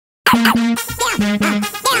Hey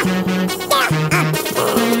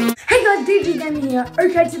guys, DJ Gaming here.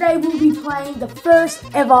 Okay, today we'll be playing the first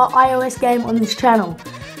ever iOS game on this channel.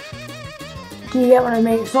 Do you get what I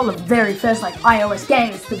mean? It's not the very first like iOS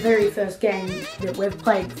game, it's the very first game that we've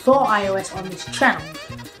played for iOS on this channel.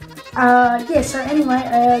 Yeah, so anyway,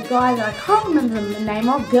 guys, I can't remember the name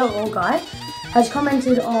of, girl or guy, has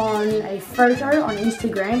commented on a photo on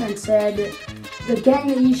Instagram and said the game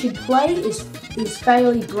that you should play is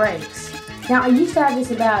Faily Breaks. Now, I used to have this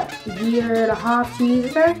about a year and a half, 2 years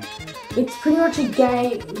ago. It's pretty much a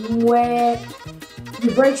game where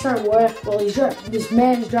the brakes don't work. Well, this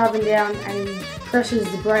man's driving down and he presses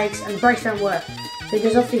the brakes and the brakes don't work. So he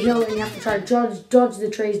goes off the hill and you have to try to dodge the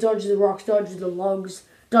trees, dodge the rocks, dodge the logs,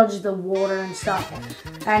 dodge the water and stuff.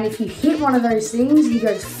 And if you hit one of those things, he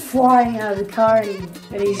goes flying out of the car and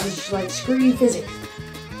he's just like, screw you physics.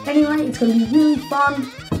 Anyway, it's going to be really fun.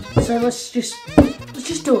 So let's just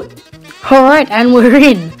do it. Alright, and we're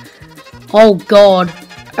in. Oh god.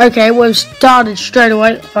 Okay, we've started straight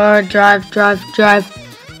away. Alright, drive.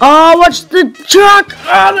 Oh, watch the truck!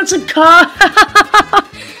 Oh, that's a car!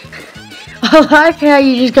 I like how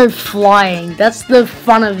you just go flying. That's the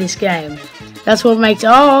fun of this game. That's what makes...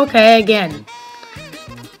 Oh, okay, again.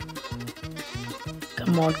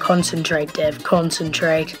 Come on, concentrate, Dev.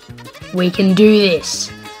 Concentrate. We can do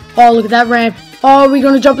this. Oh, look at that ramp. Oh, we're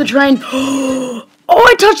going to jump the train. Oh,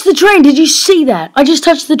 I touched the train. Did you see that? I just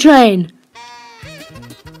touched the train.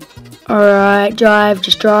 Alright,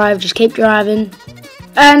 just keep driving.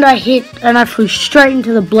 And I flew straight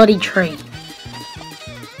into the bloody tree.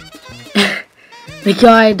 The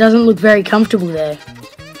guy doesn't look very comfortable there.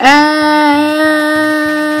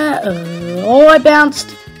 Oh, I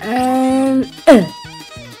bounced. And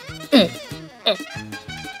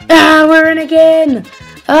we're in again.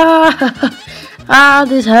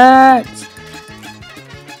 This hurts.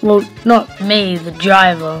 Well, not me, the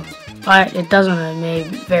driver. It doesn't hurt me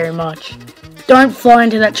very much. Don't fly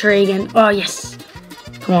into that tree again. Oh, yes.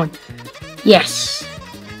 Come on. Yes.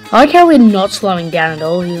 I like how we're not slowing down at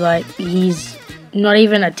all. He's not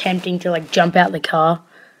even attempting to, jump out the car.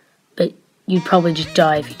 But you'd probably just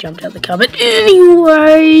die if you jumped out the car. But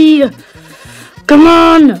anyway! Come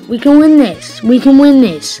on! We can win this. We can win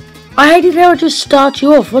this. I hated how it just starts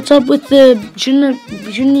you off. What's up with the... Shouldn't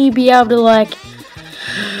you be able to,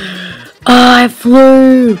 I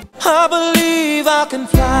flew. I believe I can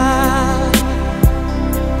fly.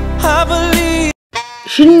 I believe.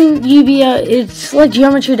 Shouldn't you be it's like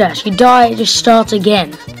Geometry Dash. You die, it just starts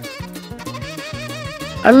again.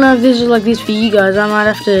 I don't know if this is like this for you guys. I might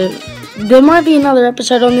have to... There might be another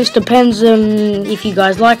episode on this. Depends on if you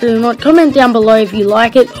guys like it or not. Comment down below if you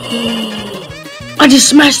like it. I just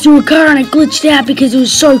smashed through a car and it glitched out because it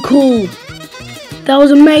was so cool. That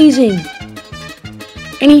was amazing.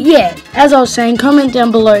 And yeah, as I was saying, comment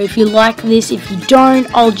down below if you like this. If you don't,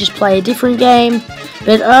 I'll just play a different game.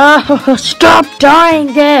 But, stop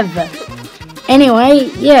dying, Dev!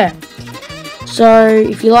 Anyway, yeah. So,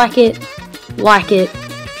 if you like it, like it.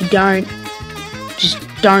 If you don't, just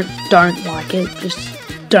don't like it. Just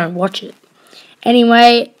don't watch it.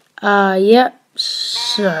 Anyway, yeah.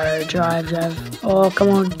 So, drive. Oh, come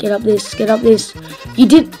on, get up this. You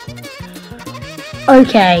did...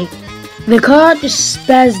 Okay. The car just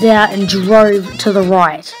spazzed out and drove to the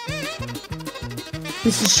right.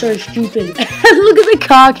 This is so stupid. Look at the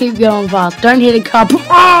car keep going fast. Don't hit a car.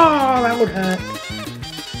 Oh, that would hurt.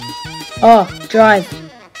 Oh, drive.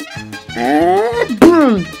 And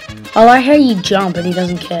boom. I like how you jump and he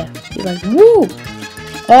doesn't care. He's like, woo.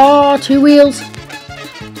 Oh, 2 wheels.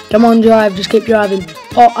 Come on, drive. Just keep driving.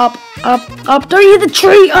 Oh, up. Don't hit the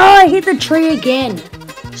tree. Oh, I hit the tree again.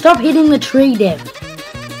 Stop hitting the tree, Dev.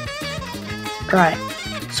 Right.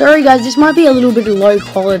 Sorry guys, this might be a little bit low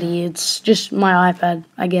quality. It's just my iPad,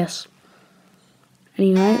 I guess.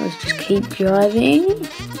 Anyway, let's just keep driving.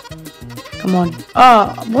 Come on.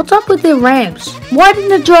 Oh, what's up with the ramps? Why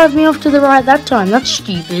didn't it drive me off to the right that time? That's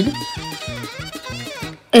stupid.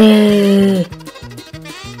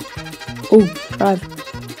 Oh, drive.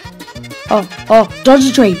 Oh, dodge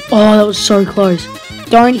the tree. Oh, that was so close.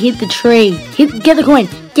 Don't hit the tree. Get the coin.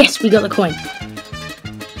 Yes, we got the coin.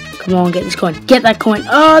 Come on, get this coin. Get that coin.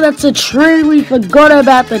 Oh, that's a tree. We forgot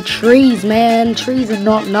about the trees, man. Trees are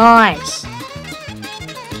not nice.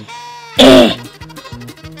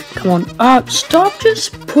 Come on. Oh, stop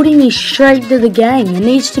just putting me straight to the game. There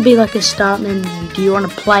needs to be like a start menu. Do you want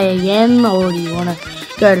to play again or do you want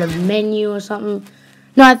to go to menu or something?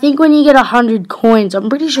 No, I think when you get 100 coins, I'm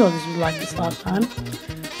pretty sure this was like this last time.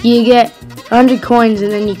 You get 100 coins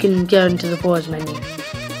and then you can go into the pause menu.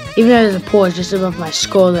 Even though there's a pause just above my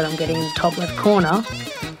score that I'm getting in the top left corner.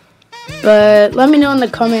 But let me know in the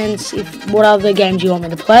comments what other games you want me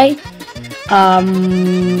to play.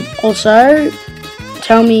 Also,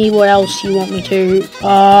 tell me what else you want me to.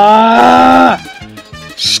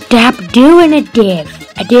 Stop doing it, Dev.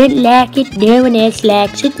 I didn't like it. No one else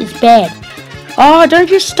likes it. It's bad. Oh, don't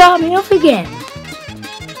just start me off again.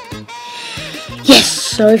 Yes,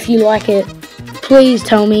 so if you like it, please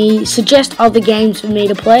tell me. Suggest other games for me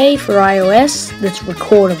to play for iOS that's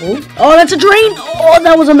recordable. Oh, that's a train! Oh,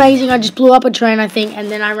 that was amazing. I just blew up a train, I think,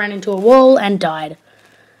 and then I ran into a wall and died.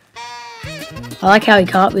 I like how he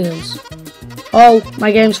cartwheels. Oh,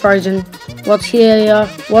 my game's frozen. What's here?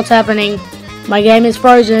 What's happening? My game is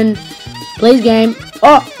frozen. Please, game.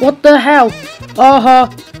 Oh, what the hell?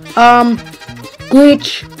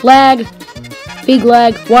 Glitch, lag, big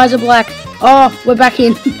lag. Why is it black? Oh, we're back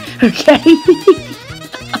in. Okay.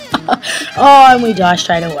 Oh, and we die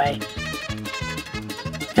straight away.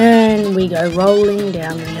 And we go rolling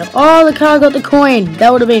down the hill. Oh, the car got the coin.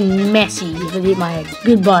 That would have been messy if it hit my head.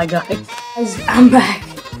 Goodbye, guys. I'm back.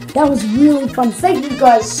 That was really fun. Thank you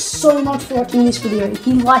guys so much for watching this video. If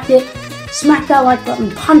you liked it, smack that like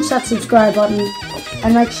button, punch that subscribe button,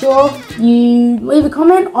 and make sure you leave a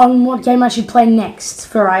comment on what game I should play next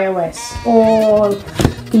for iOS or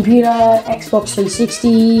computer, Xbox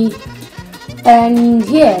 360, and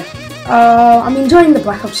yeah. I'm enjoying the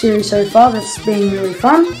Black Ops series so far. That's been really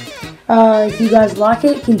fun. If you guys like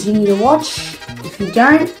it, continue to watch. If you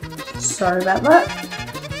don't, sorry about that.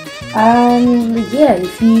 And yeah,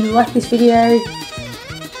 if you like this video,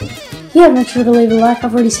 yeah, make sure to leave a like.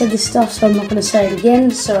 I've already said this stuff, so I'm not going to say it again,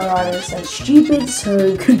 so I don't say stupid,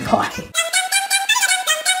 so goodbye.